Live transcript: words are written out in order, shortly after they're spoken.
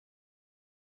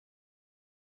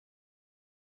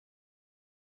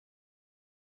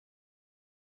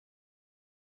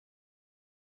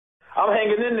I'm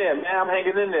hanging in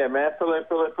there, man.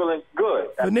 Feeling good.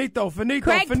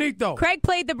 Finito. Craig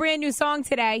played the brand new song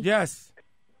today. Yes.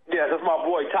 Yeah, that's my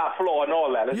boy, Top Floor and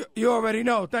all that. You already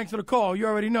know. Thanks for the call. You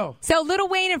already know. So Lil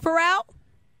Wayne and Pharrell?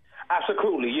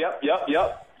 Absolutely. Yep.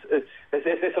 It's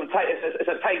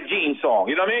a tight jean song.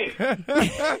 You know what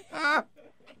I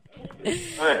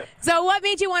mean? So what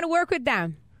made you want to work with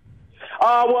them?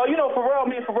 Well, you know,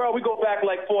 me and Pharrell, we go back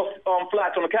like four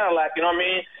flats on the Cadillac. You know what I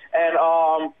mean?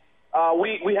 And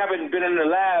we haven't been in the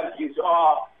lab.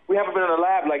 We haven't been in the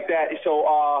lab like that.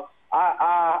 So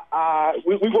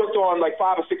we worked on like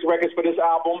 5 or 6 records for this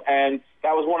album, and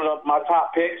that was one of my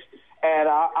top picks. And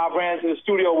I ran to the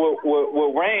studio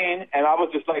with Rain, and I was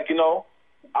just like, you know,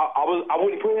 I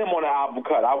wouldn't put him on the album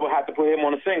cut. I would have to put him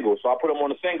on a single. So I put him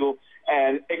on a single,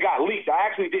 and it got leaked. I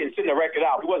actually didn't send the record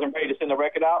out. He wasn't ready to send the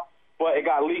record out, but it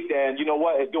got leaked, and you know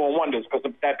what? It's doing wonders because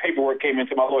that paperwork came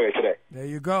into my lawyer today. There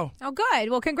you go. Oh, good.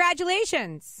 Well,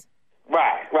 congratulations.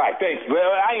 Right. Thanks.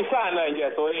 Well, I ain't signed nothing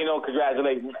yet, so ain't no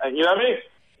congratulations. You know what I mean?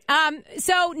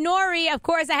 So, Nore, of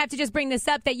course, I have to just bring this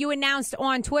up that you announced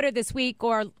on Twitter this week,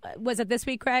 or was it this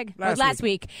week, Craig? Last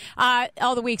week.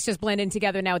 All the weeks just blend in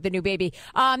together now with the new baby.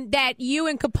 That you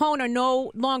and Capone are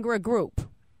no longer a group.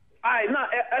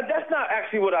 That's not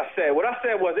actually what I said. What I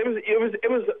said was it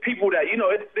was people that, you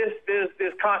know,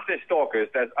 there's constant stalkers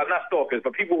that are not stalkers,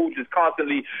 but people who just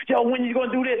constantly, yo, when you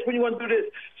gonna do this? When you gonna do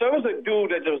this? So it was a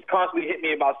dude that just constantly hit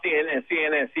me about CNN,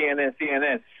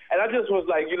 and I just was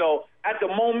like, you know, at the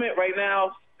moment right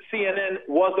now, CNN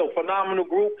was a phenomenal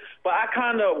group, but I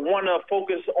kind of want to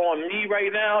focus on me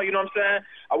right now. You know what I'm saying?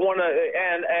 I want to,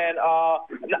 and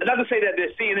not to say that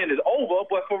the CNN is over,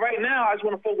 but for right now, I just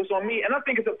want to focus on me. And I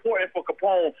think it's important for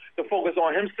Capone to focus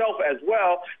on himself as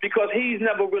well, because he's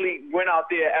never really went out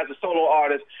there as a solo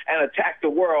artist and attacked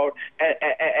the world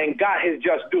and got his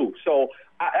just due. So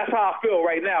that's how I feel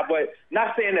right now, but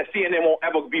not saying that CNN won't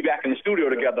ever be back in the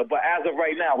studio together, but as of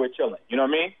right now, we're chilling. You know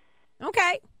what I mean?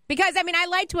 Okay. Because, I mean, I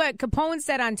liked what Capone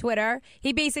said on Twitter.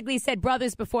 He basically said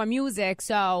brothers before music,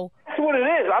 so. That's what it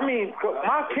is. I mean,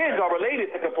 my kids are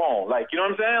related to Capone. Like, you know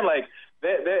what I'm saying? Like,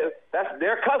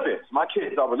 they're cousins. My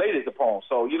kids are related to Capone.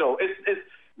 So, you know,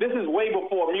 this is way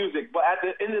before music. But at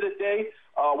the end of the day,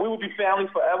 we will be family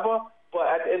forever. But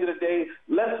at the end of the day,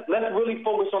 let's really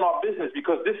focus on our business,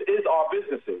 because this is our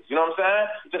businesses. You know what I'm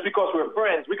saying? Just because we're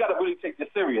friends, we got to really take this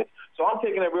serious. So I'm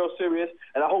taking it real serious,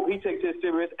 and I hope he takes it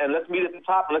serious, and let's meet at the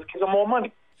top, and let's get some more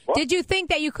money. What? Did you think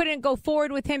that you couldn't go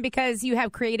forward with him because you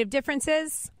have creative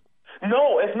differences?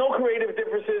 No, it's no creative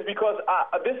differences, because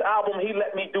this album, he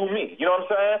let me do me. You know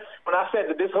what I'm saying? When I said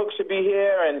that this hook should be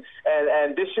here and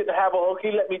this shouldn't have a hook,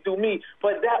 he let me do me.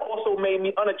 But that also made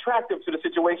me unattractive to the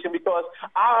situation, because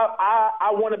I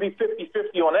want to be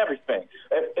 50-50 on everything.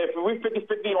 If we're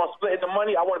 50-50 on splitting the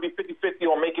money, I want to be 50-50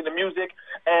 on making the music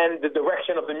and the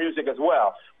direction of the music as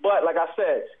well. But like I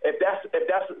said, if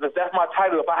that's my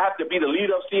title, if I have to be the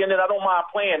leader of CNN, I don't mind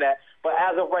playing that. But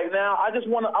as of right now, I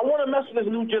want to mess with this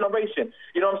new generation.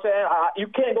 You know what I'm saying? You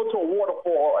can't go to a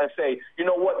waterfall and say, you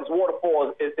know what, this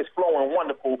waterfall is flowing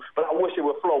wonderful, but I wish it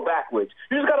would flow backwards.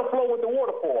 You just got to flow with the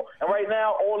waterfall. And right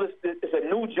now, all this is a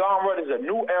new genre. There's a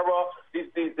new era.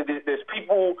 There's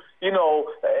people, you know,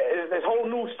 there's whole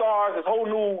new stars, there's whole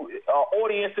new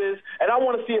audiences, and I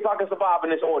want to see if I can survive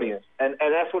in this audience. And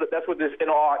that's what this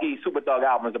NRE Super Thug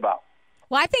album is about.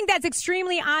 Well, I think that's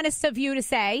extremely honest of you to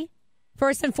say.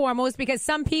 First and foremost, because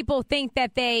some people think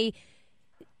that they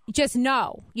just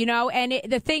know, you know, and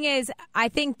the thing is, I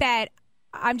think that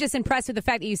I'm just impressed with the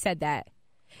fact that you said that.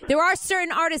 There are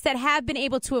certain artists that have been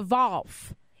able to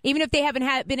evolve, even if they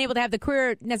haven't been able to have the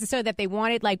career necessarily that they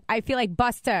wanted. Like, I feel like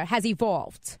Busta has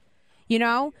evolved, you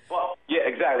know? Well, yeah,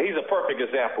 exactly. He's a perfect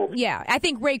example. Yeah, I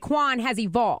think Raekwon has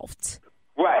evolved.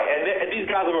 Right, and these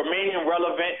guys are remaining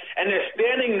relevant, and they're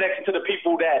standing next to the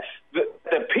people that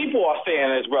the people are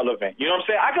saying is relevant. You know what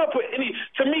I'm saying? I could put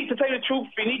to tell you the truth,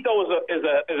 Finito is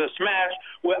a smash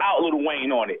without Lil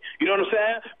Wayne on it. You know what I'm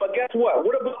saying? But guess what?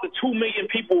 What about the 2 million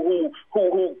people who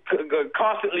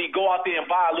constantly go out there and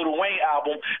buy a Lil Wayne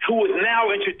album, who is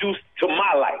now introduced to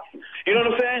my life? You know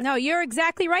what I'm saying? No, you're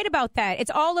exactly right about that.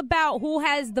 It's all about who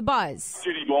has the buzz.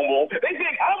 They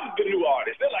think I'm the new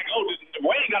artist. They're like, oh,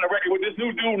 Wayne got a record with this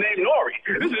new dude named Nore.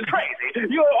 This is crazy.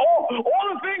 You know, all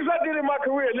the things I did in my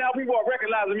career, now people are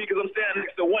recognizing me because I'm standing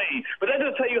next to Wayne. But that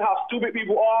just tell you how stupid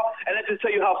people are, and that just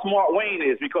tell you how smart Wayne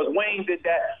is, because Wayne did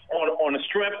that on the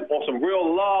strength, on some real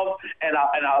love, and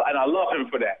I love him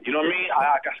for that. You know what I mean?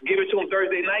 I gave it to him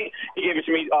Thursday night. He gave it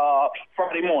to me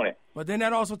Friday morning. But then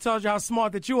that also tells you how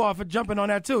smart that you are for jumping on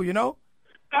that too, you know?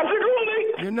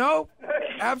 Absolutely. You know?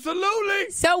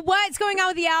 Absolutely. So what's going on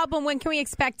with the album? When can we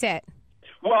expect it?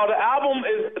 Well, the album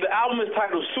is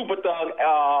titled Super Thug,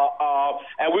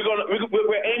 and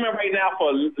we're aiming right now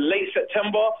for late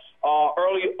September,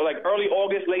 early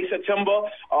August, late September.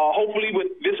 Hopefully,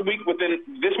 within this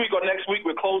week or next week,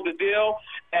 we'll close the deal,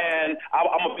 and I'm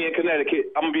gonna be in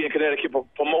Connecticut. I'm gonna be in Connecticut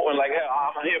promoting like hell.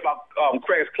 I'm gonna hear about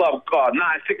Craig's Club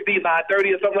 960,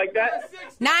 930, or something like that.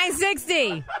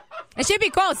 960. It should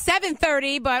be called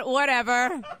 730, but whatever.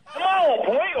 Come on,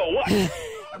 boy, or what?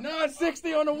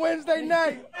 960 on a Wednesday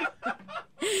night.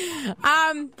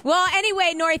 Well,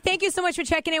 anyway, Nore, thank you so much for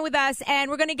checking in with us,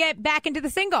 and we're going to get back into the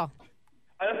single.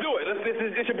 Let's do it. This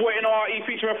is your boy Nore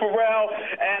featuring Pharrell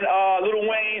and Lil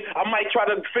Wayne. I might try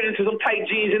to fit into some tight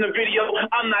jeans in the video.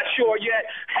 I'm not sure yet.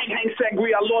 Hang,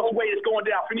 Sagri. I lost weight. It's going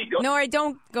down. Finito. Nore,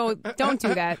 don't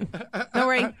do that.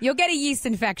 Nore, you'll get a yeast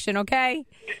infection, okay?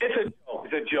 It's a joke.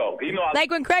 It's a joke. You know, like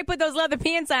when Craig put those leather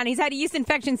pants on, he's had a yeast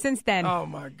infection since then. Oh,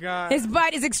 my God. His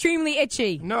butt is extremely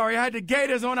itchy. Nore, I had the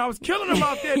gators on. I was killing him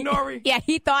out there, Nore. Yeah,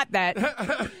 he thought that. All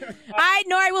right,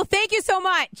 Nore, well, thank you so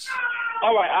much.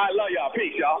 All right, I love y'all.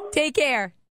 Peace, y'all. Take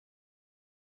care.